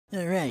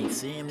Alright,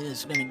 see, I'm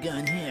just gonna go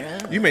in here,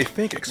 huh? You may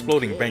think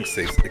exploding bank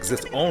safes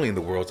exist only in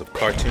the worlds of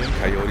cartoon,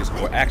 coyotes,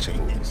 or action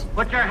movies.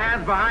 Put your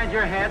hands behind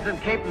your heads and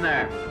keep them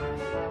there.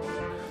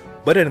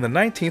 But in the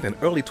 19th and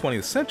early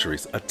 20th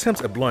centuries,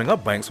 attempts at blowing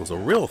up banks was a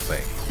real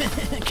thing.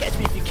 Catch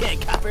me if you can,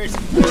 coppers.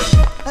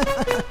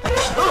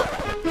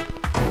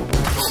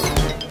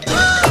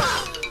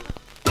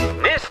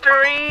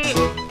 NISTory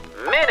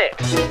Minute.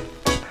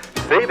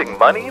 Saving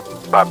money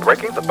by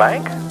breaking the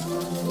bank?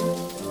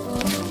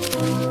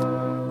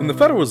 When the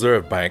Federal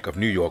Reserve Bank of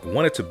New York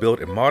wanted to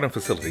build a modern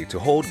facility to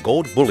hold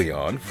gold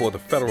bullion for the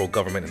federal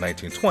government in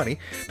 1920,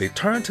 they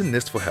turned to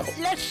NIST for help.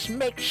 Let's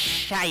make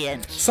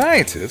science.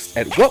 Scientists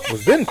at what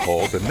was then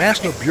called the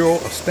National Bureau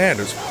of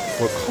Standards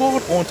were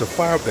called on to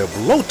fire up their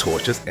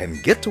blowtorches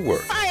and get to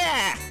work.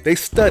 Fire! They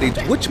studied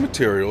which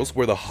materials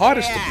were the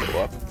hardest to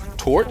blow up,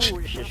 torch,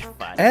 This is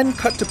fun. and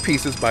cut to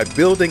pieces by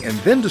building and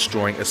then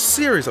destroying a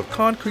series of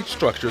concrete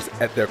structures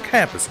at their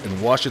campus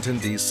in Washington,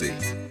 D.C.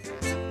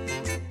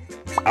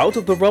 Out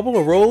of the rubble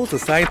arose a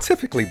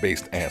scientifically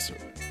based answer.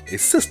 A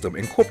system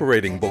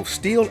incorporating both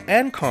steel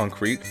and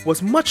concrete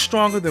was much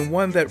stronger than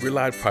one that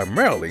relied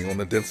primarily on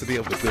the density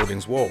of the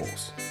building's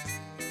walls.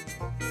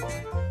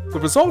 The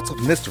results of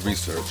NIST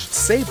research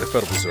saved the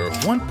Federal Reserve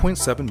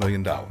 $1.7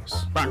 million.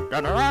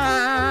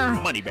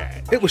 Money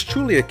bag. It was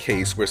truly a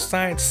case where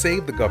science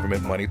saved the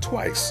government money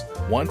twice,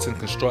 once in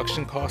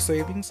construction cost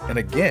savings and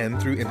again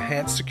through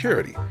enhanced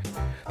security.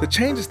 The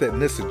changes that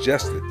NIST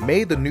suggested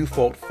made the new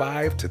vault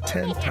 5 to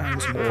 10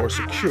 times more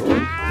secure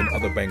than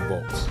other bank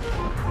vaults.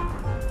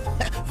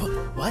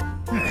 What?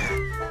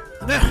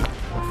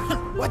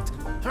 What?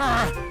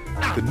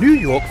 The New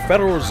York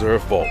Federal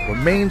Reserve Vault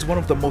remains one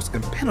of the most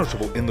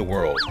impenetrable in the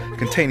world,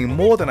 containing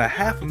more than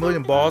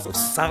 500,000 bars of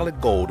solid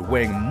gold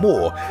weighing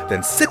more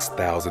than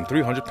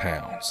 6,300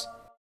 pounds.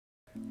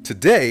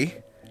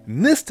 Today,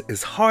 NIST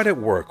is hard at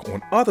work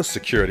on other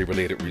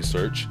security-related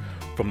research,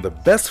 from the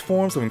best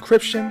forms of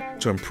encryption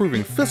to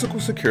improving physical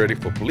security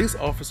for police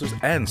officers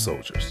and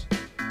soldiers.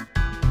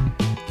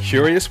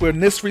 Curious where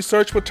NIST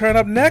research will turn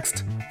up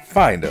next?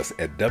 Find us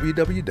at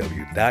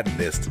www.nist.gov.